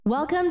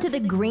Welcome to the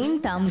Green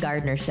Thumb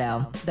Gardener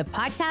Show, the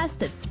podcast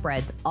that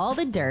spreads all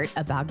the dirt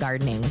about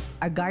gardening.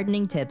 Our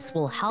gardening tips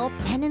will help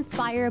and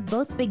inspire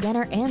both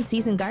beginner and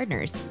seasoned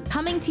gardeners.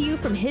 Coming to you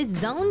from his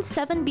Zone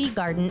 7B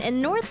garden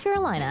in North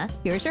Carolina,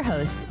 here's your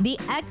host, the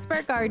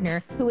expert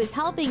gardener who is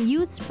helping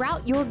you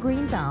sprout your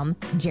green thumb,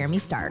 Jeremy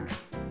Stark.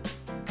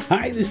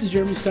 Hi, this is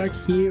Jeremy Stark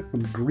here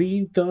from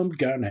Green Thumb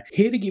Gardener,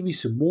 here to give you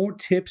some more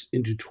tips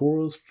and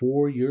tutorials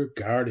for your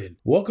garden.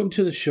 Welcome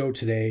to the show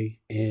today.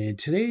 In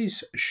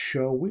today's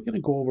show, we're going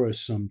to go over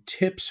some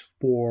tips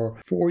for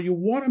your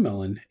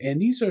watermelon.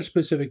 And these are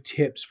specific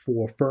tips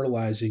for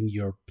fertilizing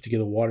your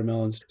particular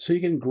watermelons so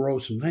you can grow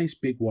some nice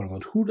big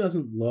watermelon. Who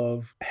doesn't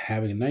love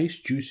having a nice,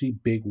 juicy,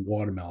 big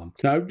watermelon?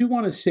 Now, I do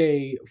want to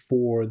say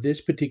for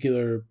this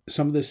particular,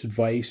 some of this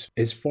advice,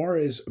 as far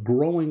as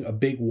growing a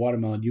big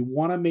watermelon, you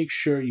want to make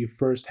sure you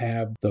first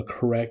have the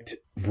correct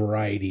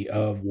variety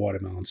of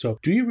watermelon. So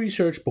do your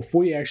research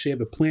before you actually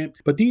have a plant.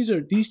 But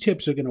these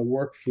tips are going to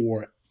work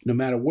for no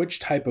matter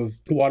which type of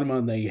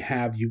watermelon that you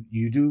have.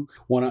 You do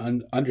want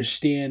to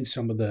understand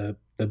some of the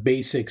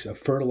basics of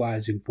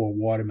fertilizing for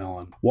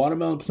watermelon.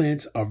 Watermelon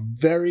plants are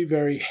very,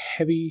 very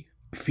heavy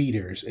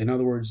feeders. In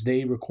other words,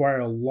 they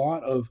require a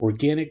lot of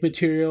organic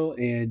material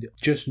and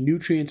just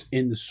nutrients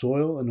in the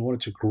soil in order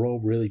to grow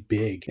really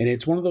big. And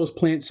it's one of those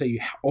plants that you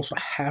also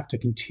have to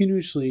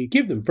continuously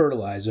give them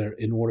fertilizer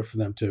in order for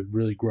them to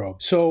really grow.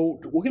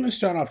 So we're going to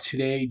start off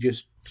today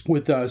just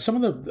with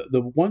some of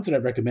the ones that I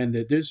recommend.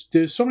 That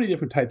there's so many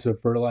different types of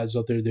fertilizers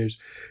out there. There's,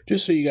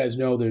 just so you guys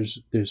know,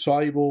 there's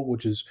soluble,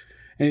 which is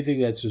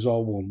anything that's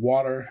dissolvable in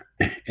water,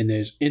 and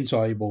there's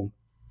insoluble,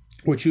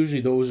 which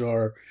usually those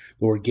are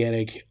the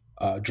organic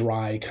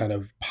dry kind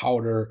of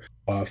powder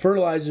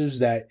fertilizers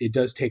that it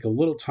does take a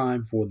little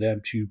time for them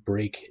to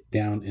break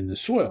down in the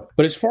soil.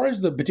 But as far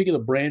as the particular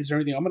brands and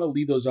everything, I'm going to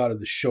leave those out of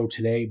the show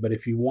today. But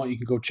if you want, you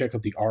can go check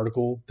out the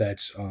article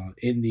that's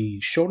in the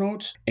show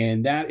notes.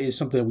 And that is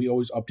something that we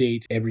always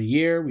update every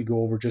year. We go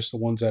over just the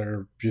ones that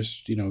are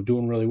just,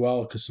 doing really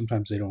well, because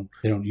sometimes they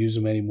don't use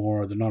them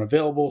anymore, or they're not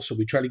available. So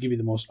we try to give you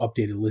the most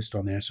updated list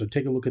on there. So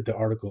take a look at the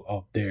article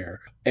out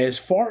there. As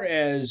far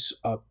as,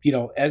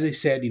 as I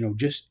said,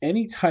 just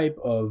any type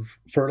of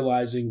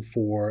fertilizing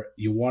for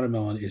your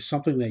watermelon is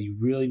something that you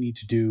really need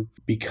to do,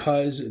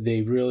 because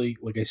they really,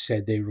 like I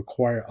said, they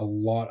require a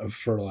lot of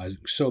fertilizing.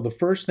 So the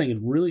first thing it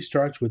really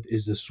starts with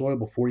is the soil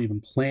before you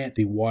even plant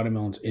the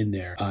watermelons in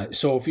there.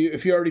 So if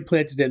you already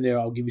planted in there,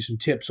 I'll give you some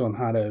tips on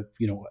how to,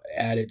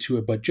 add it to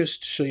it. But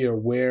just so you're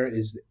aware,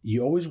 is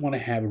you always want to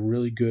have a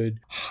really good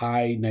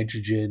high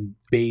nitrogen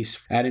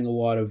base. Adding a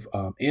lot of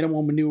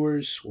animal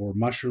manures or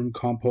mushroom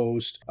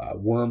compost,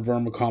 worm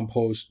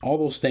vermicompost, all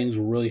those things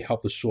will really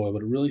help the soil.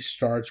 But it really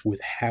starts with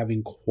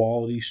having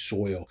quality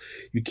soil.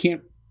 You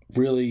can't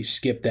really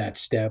skip that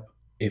step.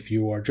 If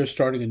you are just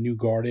starting a new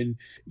garden,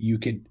 you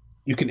can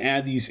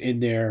add these in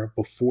there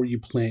before you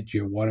plant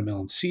your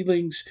watermelon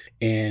seedlings,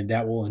 and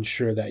that will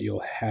ensure that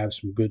you'll have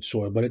some good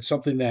soil. But it's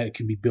something that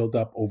can be built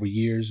up over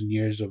years and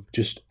years of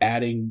just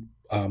adding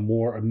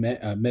more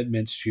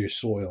amendments to your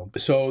soil.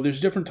 So there's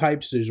different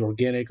types. There's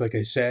organic, like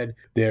I said.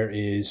 There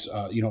is,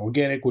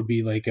 organic would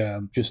be like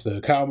just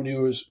the cow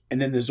manures.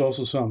 And then there's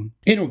also some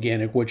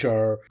inorganic, which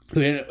are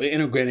the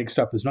inorganic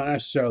stuff is not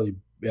necessarily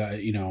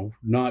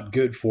not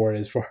good for it,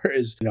 as far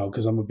as,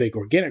 because I'm a big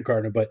organic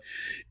gardener, but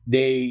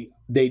they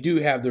do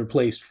have their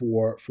place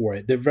for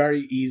it. They're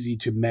very easy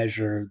to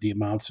measure the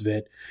amounts of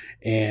it.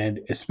 And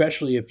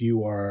especially if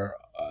you are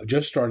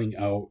just starting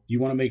out, you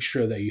want to make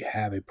sure that you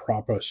have a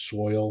proper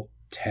soil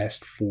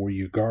test for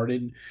your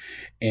garden,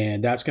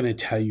 and that's going to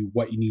tell you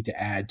what you need to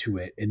add to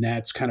it. And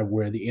that's kind of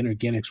where the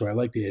inorganics, where I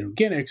like the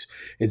inorganics,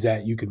 is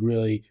that you could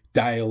really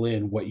dial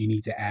in what you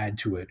need to add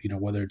to it.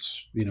 Whether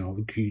it's,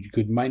 you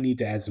might need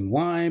to add some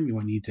lime, you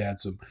might need to add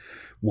some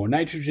more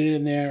nitrogen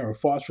in there, or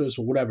phosphorus,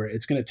 or whatever.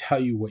 It's going to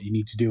tell you what you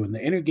need to do. And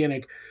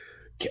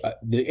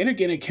the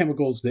inorganic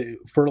chemicals, the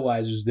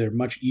fertilizers, they're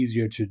much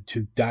easier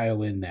to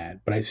dial in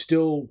that. But I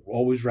still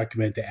always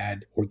recommend to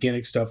add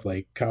organic stuff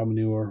like cow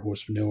manure,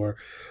 horse manure,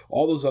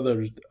 all those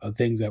other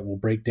things that will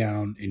break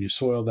down in your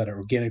soil that are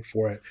organic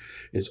for it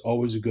is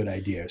always a good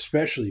idea,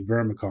 especially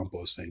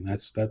vermicomposting.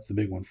 That's the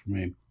big one for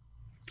me.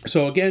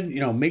 So again,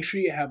 make sure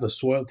you have a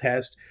soil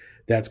test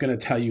that's going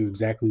to tell you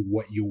exactly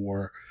what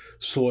your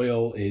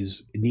soil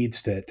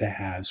needs to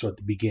have. So at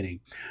the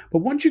beginning, but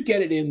once you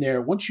get it in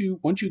there, once you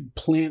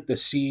plant the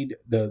seed,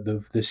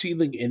 the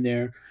seedling in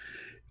there,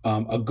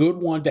 a good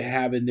one to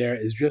have in there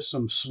is just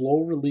some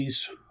slow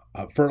release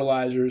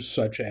fertilizers,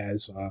 such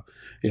as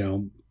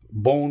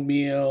bone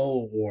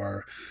meal,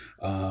 or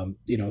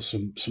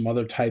some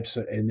other types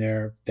in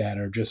there that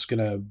are just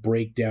going to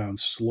break down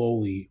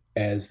slowly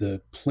as the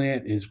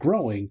plant is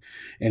growing,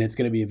 and it's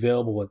going to be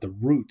available at the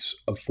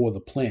roots for the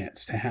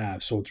plants to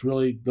have. So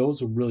those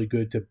are really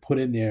good to put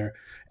in there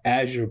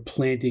as you're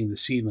planting the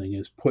seedling,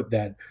 is put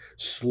that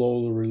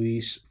slow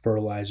release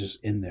fertilizers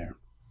in there.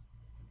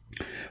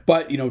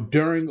 But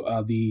during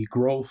the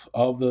growth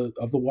of the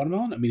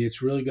watermelon, I mean,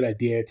 it's a really good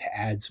idea to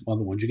add some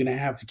other ones. You're going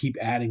to have to keep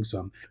adding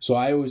some. So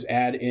I always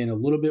add in a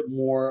little bit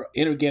more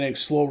inorganic,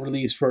 slow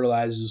release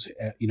fertilizers,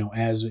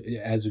 as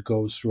it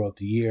goes throughout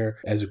the year,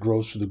 as it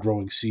grows through the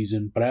growing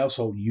season. But I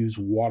also use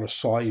water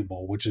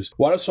soluble, which is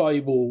water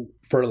soluble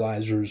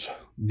fertilizers.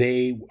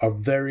 They're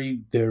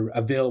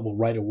available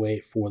right away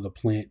for the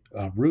plant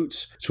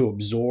roots to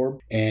absorb,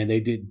 and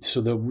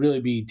they'll really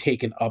be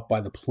taken up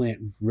by the plant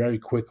very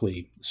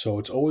quickly. So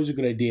it's always a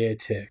good idea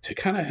to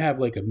kind of have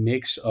like a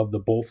mix of the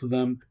both of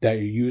them that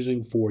you're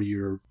using for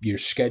your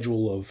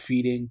schedule of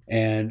feeding.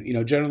 And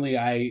generally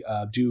I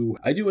do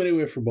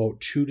anywhere for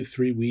about 2 to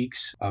 3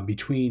 weeks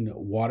between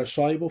water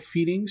soluble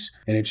feedings,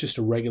 and it's just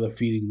a regular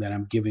feeding that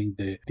I'm giving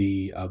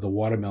the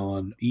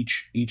watermelon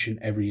each and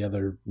every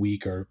other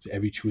week or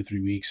every 2 or 3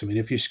 weeks. I mean,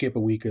 if you skip a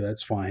week,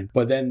 that's fine.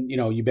 But then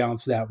you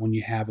balance that when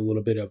you have a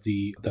little bit of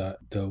the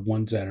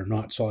ones that are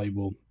not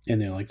soluble in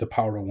there, like the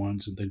powder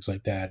ones and things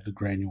like that, the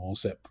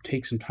granules that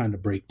take some time to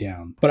break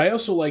down. But I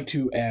also like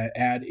to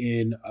add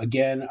in,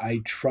 again, I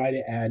try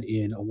to add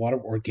in a lot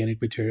of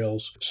organic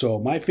materials. So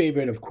my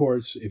favorite, of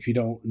course, if you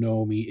don't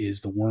know me,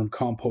 is the worm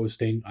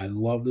composting. I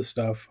love the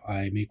stuff.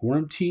 I make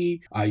worm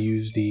tea. I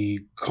use the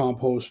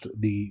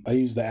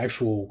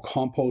actual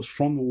compost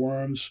from the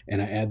worms,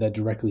 and I add that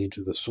directly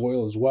into the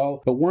soil as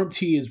well. But worm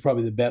tea is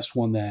probably the best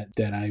one that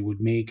I would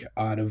make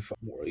out of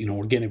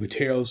organic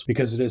materials,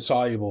 because it is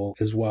soluble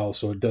as well.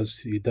 So it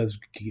does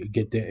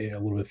get there a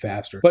little bit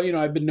faster. But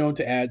I've been known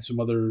to add some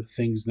other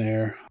things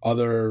there,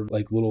 other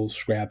like little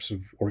scraps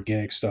of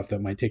organic stuff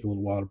that might take a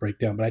little while to break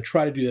down. But I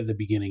try to do that at the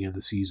beginning of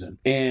the season.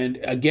 And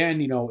again,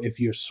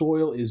 if your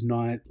soil is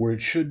not where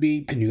it should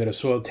be and you got a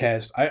soil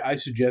test, I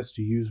suggest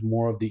to use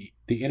more of the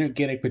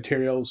inorganic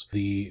materials,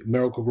 the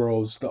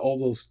Miracle-Gros, all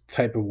those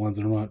type of ones.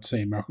 And I'm not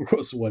saying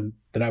Miracle-Gros is the one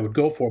that I would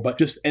go for, but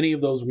just any of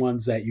those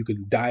ones that you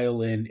can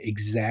dial in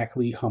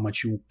exactly how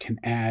much you can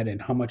add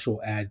and how much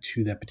will add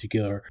to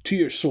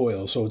your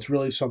soil. So it's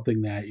really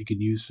something that you can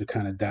use to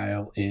kind of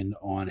dial in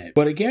on it.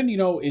 But again,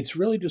 it's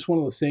really just one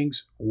of those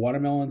things.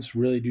 Watermelons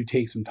really do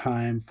take some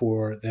time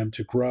for them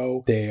to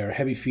grow. They are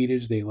heavy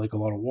feeders. They like a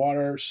lot of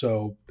water.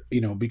 So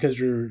because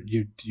you're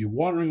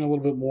watering a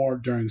little bit more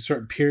during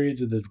certain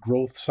periods of the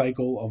growth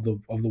cycle of the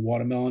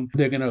watermelon,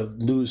 they're gonna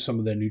lose some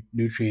of their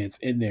nutrients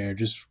in there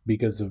just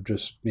because of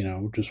just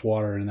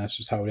water, and that's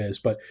just how it is.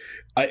 But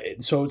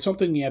so it's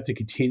something you have to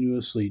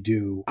continuously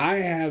do.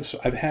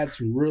 I've had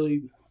some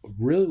really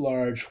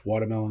large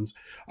watermelons.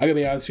 I gotta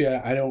be honest with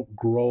you, I don't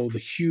grow the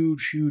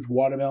huge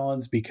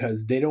watermelons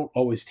because they don't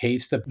always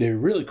taste them. They're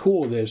really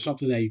cool. There's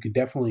something that you can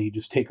definitely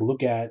just take a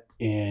look at,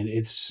 and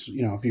it's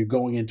if you're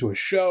going into a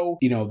show,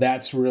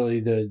 that's really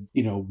the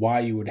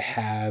why you would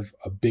have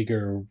a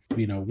bigger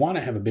want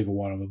to have a bigger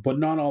watermelon. But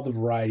not all the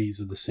varieties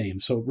are the same,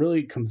 so it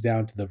really comes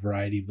down to the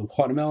variety of the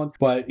watermelon.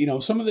 But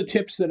some of the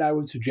tips that I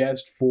would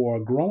suggest for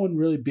growing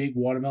really big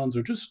watermelons,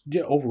 or just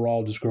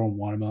overall just growing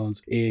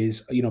watermelons,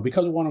 is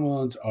because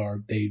watermelons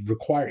they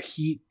require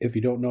heat. If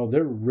you don't know,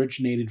 they're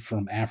originated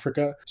from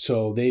Africa,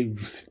 so they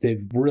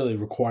really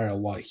require a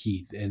lot of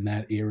heat in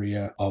that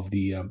area of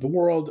the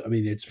world. I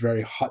mean, it's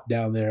very hot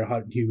down there,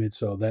 hot and humid,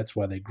 so that's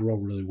why they grow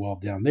really well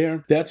down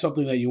there. That's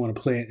something that you want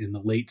to plant in the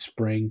late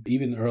spring,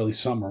 even early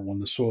summer, when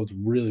the soil's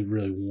really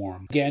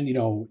warm. Again,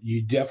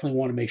 you definitely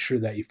want to make sure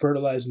that you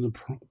fertilize in the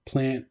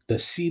plant, the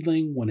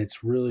seedling, when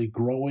it's really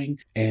growing,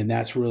 and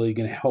that's really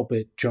going to help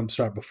it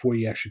jumpstart before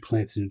you actually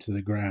plant it into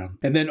the ground.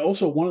 And then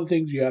also, one of the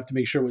things you have to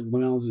make sure with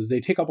melons is they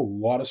take up a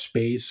lot of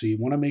space, so you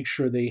want to make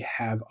sure they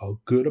have a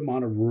good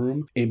amount of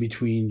room in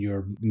between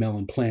your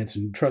melon plants.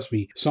 And trust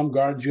me, some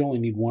gardens you only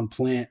need one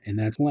plant, and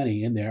that's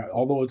plenty in there,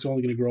 although it's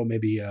only going to grow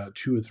maybe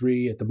 2 or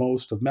 3 at the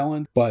most of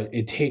melon, but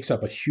it takes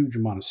up a huge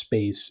amount of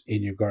space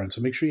in your garden.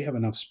 So make sure you have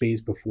enough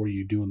space before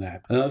you're doing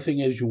that. Another thing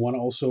is you want to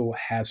also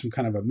have some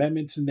kind of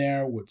amendments in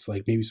there with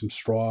like maybe some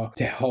straw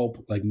to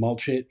help like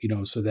mulch it,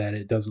 so that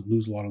it doesn't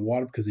lose a lot of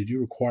water, because they do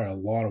require a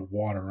lot of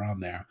water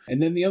around there.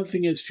 And then the other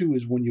thing is too,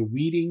 is when you're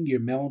weeding your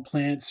melon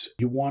plants,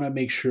 you want to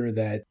make sure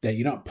that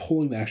you're not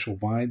pulling the actual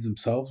vines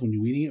themselves when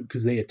you're weeding it,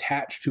 because they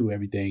attach to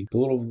everything. The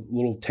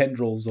little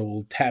tendrils that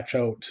will attach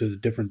out to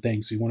different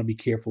things, so you want to be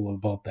careful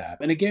about that.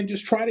 And again,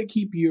 just try to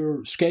keep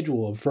your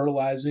schedule of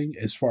fertilizing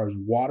as far as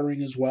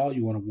watering as well.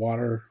 You want to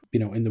water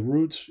in the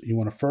roots. You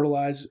want to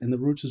fertilize in the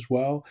roots as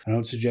well. I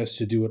don't suggest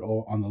to do it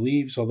all on the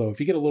leaves, although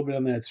if you get a little bit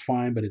on that, it's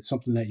fine, but it's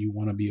something that you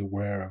want to be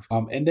aware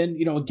of. And then,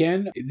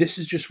 again, this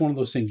is just one of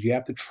those things. You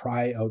have to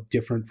try out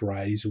different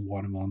varieties of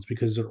watermelons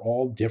because they're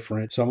all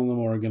different. Some of them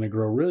are going to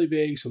grow really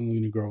big. Some of them are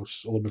going to grow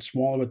a little bit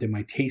smaller, but they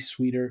might taste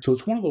sweeter. So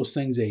it's one of those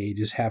things that you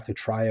just have to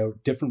try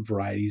out different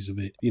varieties of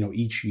it,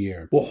 each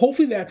year. Well,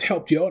 hopefully that's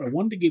helped you out. I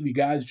wanted to give you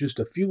guys just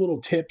a few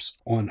little tips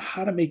on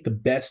how to make the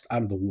best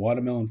out of the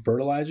watermelon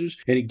fertilizers.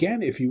 And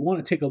again, if you you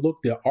want to take a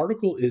look, the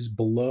article is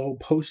below,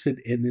 posted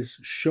in this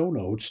show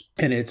notes,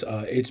 and it's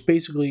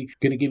basically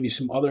going to give you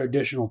some other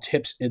additional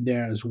tips in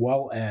there, as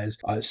well as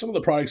some of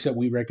the products that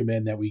we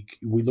recommend that we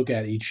look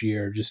at each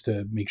year, just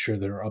to make sure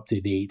they're up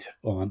to date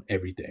on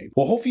everything.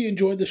 Well, hopefully you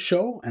enjoyed the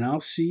show, and I'll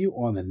see you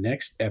on the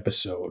next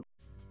episode.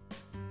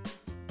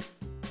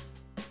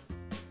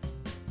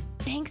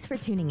 Thanks for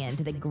tuning in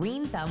to the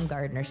Green Thumb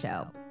Gardener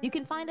Show. You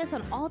can find us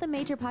on all the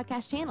major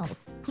podcast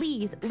channels.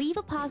 Please leave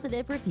a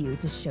positive review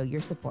to show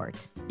your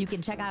support. You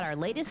can check out our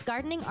latest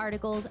gardening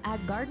articles at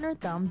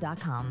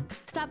gardenerthumb.com.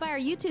 Stop by our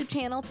YouTube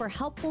channel for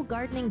helpful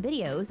gardening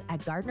videos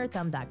at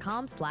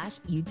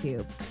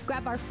gardenerthumb.com/YouTube.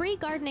 Grab our free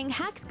gardening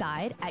hacks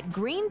guide at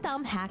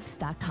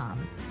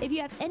greenthumbhacks.com. If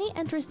you have any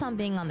interest on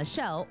being on the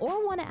show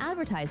or want to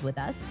advertise with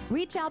us,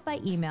 reach out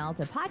by email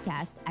to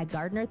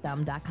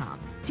podcast@gardenerthumb.com.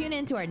 Tune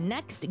in to our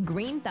next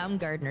Green Thumb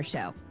Gardener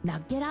Show. Now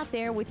get out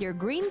there with your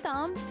green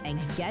thumb and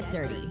get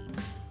dirty.